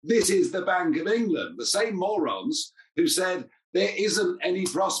this is the Bank of England, the same morons who said there isn't any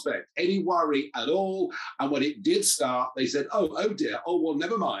prospect, any worry at all. And when it did start, they said, oh dear, well,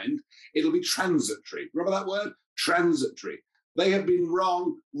 never mind. It'll be transitory. Remember that word? Transitory. They have been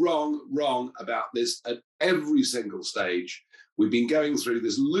wrong about this at every single stage. We've been going through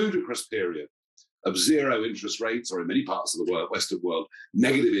this ludicrous period of zero interest rates, or in many parts of the world, Western world,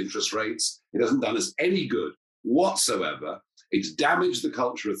 negative interest rates. It hasn't done us any good whatsoever. It's damaged the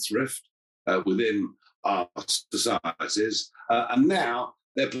culture of thrift within our societies, and now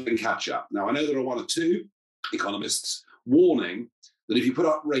they're playing catch up. Now, I know there are one or two economists warning that if you put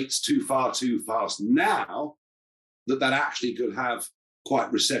up rates too far too fast now, that actually could have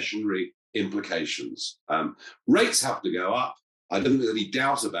quite recessionary implications. Rates have to go up. I don't think there's any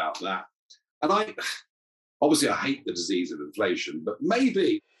doubt about that. And I hate the disease of inflation, but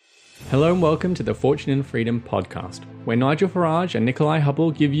maybe. Hello and welcome to the Fortune and Freedom podcast, where Nigel Farage and Nikolai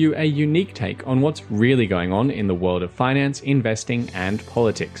Hubble give you a unique take on what's really going on in the world of finance, investing, and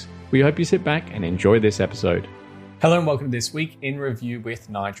politics. We hope you sit back and enjoy this episode. Hello and welcome to This Week in Review with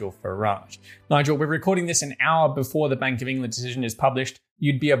Nigel Farage. Nigel, we're recording this an hour before the Bank of England decision is published.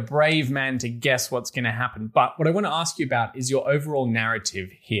 You'd be a brave man to guess what's going to happen. But what I want to ask you about is your overall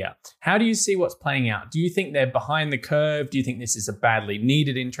narrative here. How do you see what's playing out? Do you think they're behind the curve? Do you think this is a badly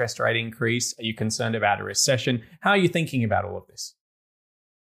needed interest rate increase? Are you concerned about a recession? How are you thinking about all of this?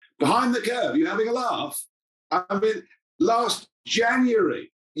 Behind the curve? You're having a laugh? I mean, last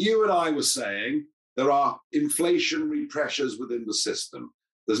January, you and I were saying there are inflationary pressures within the system.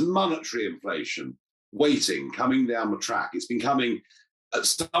 There's monetary inflation waiting, coming down the track. It's been coming at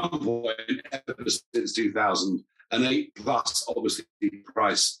some point ever since 2008, plus obviously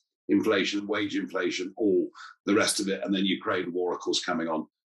price inflation, wage inflation, all the rest of it, and then Ukraine war, of course, coming on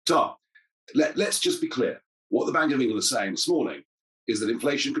top. Let's just be clear. What the Bank of England is saying this morning is that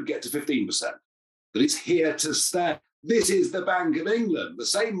inflation could get to 15%, that it's here to stay. This is the Bank of England, the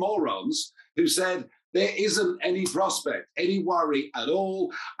same morons who said there isn't any prospect, any worry at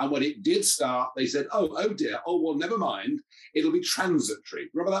all. And when it did start, they said, oh dear, well, never mind. It'll be transitory.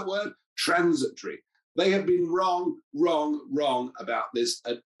 Remember that word? Transitory. They have been wrong about this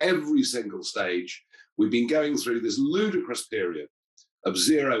at every single stage. We've been going through this ludicrous period of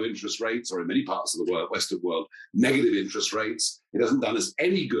zero interest rates, or in many parts of the world, Western world, negative interest rates. It hasn't done us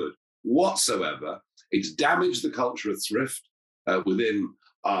any good whatsoever. It's damaged the culture of thrift within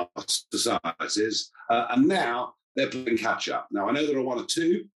our societies, and now they're playing catch up. Now, I know there are one or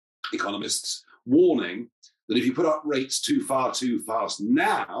two economists warning that if you put up rates too far too fast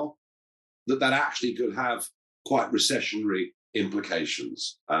now, that actually could have quite recessionary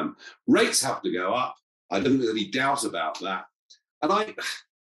implications. Rates have to go up. I don't think there's any doubt about that. And I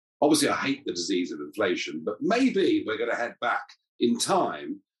hate the disease of inflation, but maybe we're going to head back in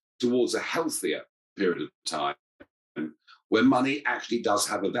time towards a healthier period of time, where money actually does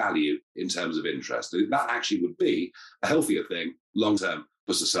have a value in terms of interest. That actually would be a healthier thing long-term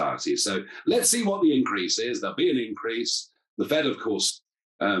for society. So let's see what the increase is. There'll be an increase. The Fed, of course,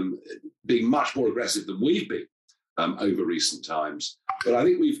 being much more aggressive than we've been over recent times. But I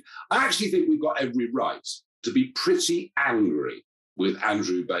actually think we've got every right to be pretty angry with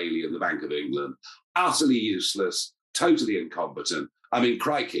Andrew Bailey and the Bank of England. Utterly useless, totally incompetent. I mean,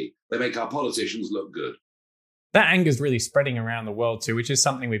 crikey, they make our politicians look good. That anger is really spreading around the world too, which is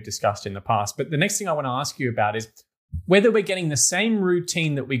something we've discussed in the past. But the next thing I want to ask you about is whether we're getting the same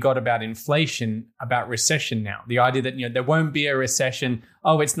routine that we got about inflation, about recession now. The idea that, there won't be a recession.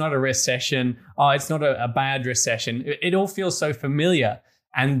 Oh, it's not a recession. Oh, it's not a bad recession. It all feels so familiar.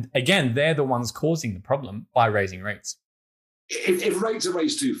 And again, they're the ones causing the problem by raising rates. If rates are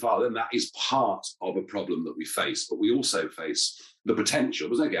raised too far, then that is part of a problem that we face. But we also face the potential,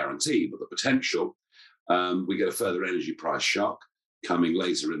 there's no guarantee, but the potential. We get a further energy price shock coming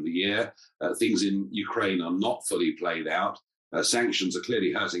later in the year. Things in Ukraine are not fully played out. Sanctions are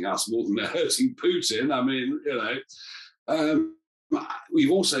clearly hurting us more than they're hurting Putin. I mean,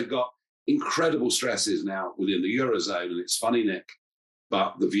 we've also got incredible stresses now within the Eurozone. And it's funny, Nick,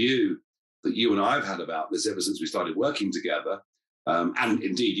 but the view that you and I have had about this ever since we started working together, and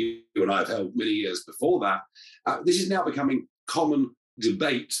indeed you and I have held many years before that, this is now becoming common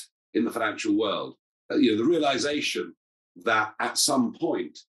debate in the financial world. The realization that at some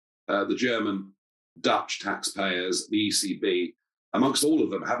point, the German, Dutch taxpayers, the ECB, amongst all of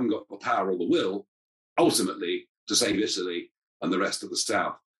them, haven't got the power or the will, ultimately, to save Italy and the rest of the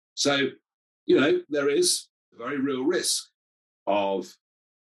South. So, there is a very real risk of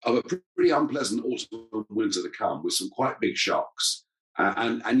a pretty unpleasant autumn and winter to come with some quite big shocks.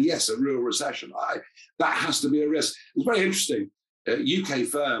 And yes, a real recession. That has to be a risk. It's very interesting. UK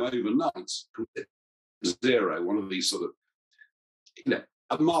firm overnight, Zero, one of these sort of,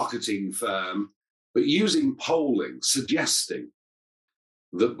 a marketing firm, but using polling, suggesting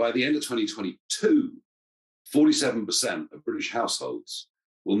that by the end of 2022, 47% of British households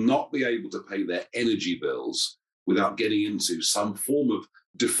will not be able to pay their energy bills without getting into some form of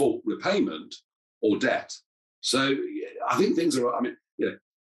default repayment or debt. So I think things are,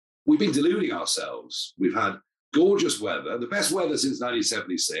 we've been deluding ourselves. We've had gorgeous weather, the best weather since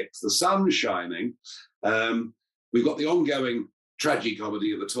 1976, the sun's shining. We've got the ongoing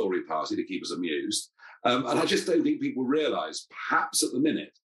tragicomedy of the Tory party to keep us amused. And I just don't think people realise, perhaps at the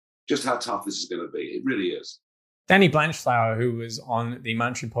minute, just how tough this is going to be. It really is. Danny Blanchflower, who was on the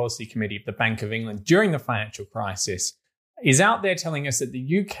Monetary Policy Committee of the Bank of England during the financial crisis, is out there telling us that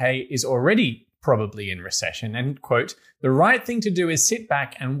the UK is already probably in recession and, quote, the right thing to do is sit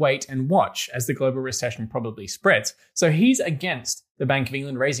back and wait and watch as the global recession probably spreads. So he's against the Bank of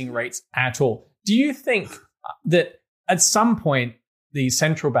England raising rates at all. Do you think that at some point the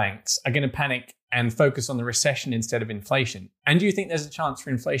central banks are going to panic and focus on the recession instead of inflation? And do you think there's a chance for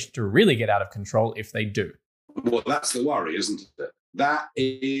inflation to really get out of control if they do? Well, that's the worry, isn't it? That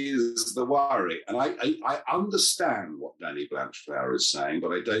is the worry. And I understand what Danny Blanchflower is saying,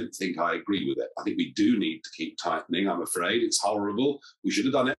 but I don't think I agree with it. I think we do need to keep tightening, I'm afraid. It's horrible. We should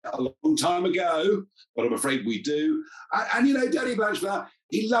have done it a long time ago, but I'm afraid we do. And Danny Blanchflower,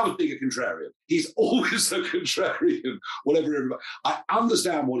 he loves being a contrarian. He's always a contrarian, whatever everybody. I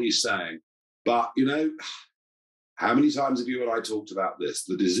understand what he's saying, but, how many times have you and I talked about this?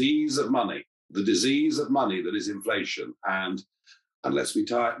 The disease of money that is inflation. And unless we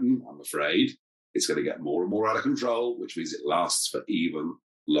tighten, I'm afraid it's going to get more and more out of control, which means it lasts for even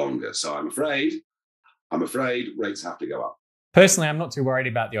longer. So I'm afraid rates have to go up. Personally, I'm not too worried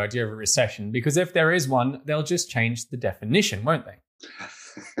about the idea of a recession, because if there is one, they'll just change the definition, won't they?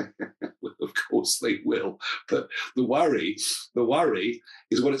 Well, of course they will. But the worry is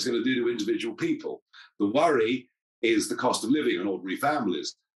what it's going to do to individual people. The worry is the cost of living on ordinary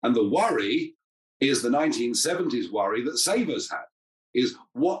families. And the worry is the 1970s worry that savers had, is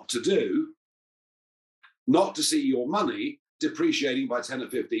what to do not to see your money depreciating by 10 or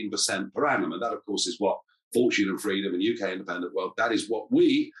 15% per annum. And that, of course, is what Fortune and Freedom and UK Independent Wealth, that is what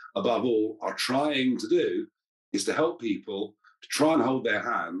we, above all, are trying to do, is to help people to try and hold their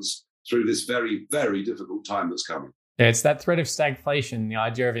hands through this very, very difficult time that's coming. Yeah, it's that threat of stagflation, the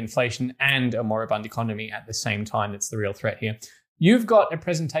idea of inflation and a moribund economy at the same time that's the real threat here. You've got a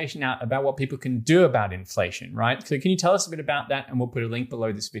presentation out about what people can do about inflation, right? So can you tell us a bit about that? And we'll put a link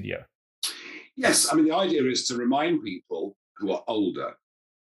below this video. Yes, the idea is to remind people who are older,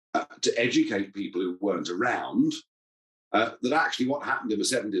 to educate people who weren't around, that actually what happened in the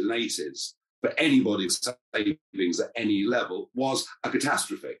 70s and 80s for anybody's savings at any level was a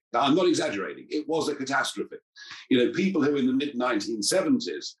catastrophe. Now, I'm not exaggerating. It was a catastrophe. People who in the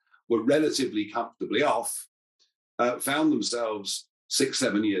mid-1970s were relatively comfortably off found themselves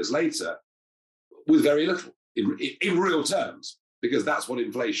 6-7 years later with very little in real terms, because that's what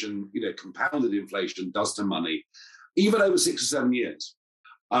inflation, compounded inflation does to money, even over 6 or 7 years.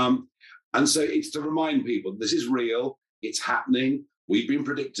 And so it's to remind people this is real, it's happening, we've been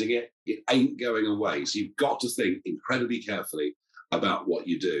predicting it, it ain't going away. So you've got to think incredibly carefully about what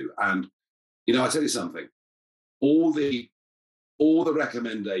you do. And, I tell you something, all the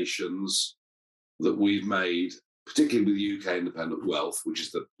recommendations that we've made, particularly with UK Independent Wealth, which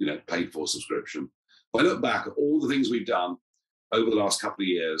is the paid for subscription, if I look back at all the things we've done over the last couple of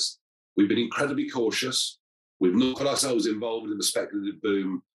years, we've been incredibly cautious. We've not got ourselves involved in the speculative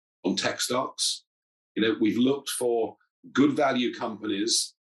boom on tech stocks. We've looked for good value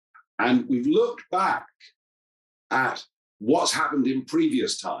companies, and we've looked back at what's happened in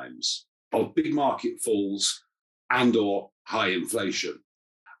previous times of big market falls and or high inflation.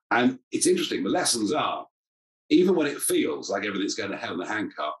 And it's interesting, the lessons are, even when it feels like everything's going to hell in a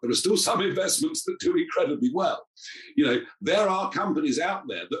handcuff, there are still some investments that do incredibly well. There are companies out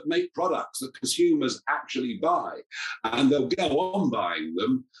there that make products that consumers actually buy, and they'll go on buying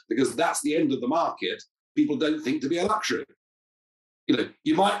them because that's the end of the market. People don't think to be a luxury.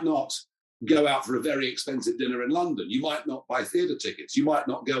 You might not go out for a very expensive dinner in London. You might not buy theatre tickets. You might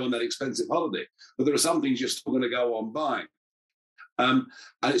not go on that expensive holiday, but there are some things you're still going to go on buying. And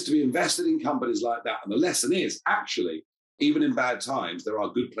it's to be invested in companies like that. And the lesson is, actually, even in bad times, there are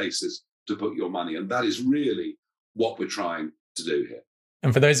good places to put your money. And that is really what we're trying to do here.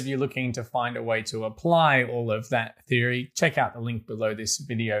 And for those of you looking to find a way to apply all of that theory, check out the link below this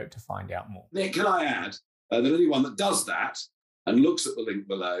video to find out more. Nick, can I add that anyone that does that and looks at the link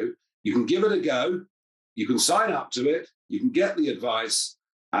below, you can give it a go. You can sign up to it, you can get the advice,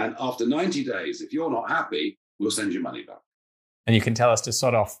 and after 90 days, if you're not happy, we'll send your money back. And you can tell us to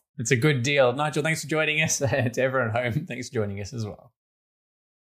sod off. It's a good deal. Nigel, thanks for joining us. To everyone at home, thanks for joining us as well.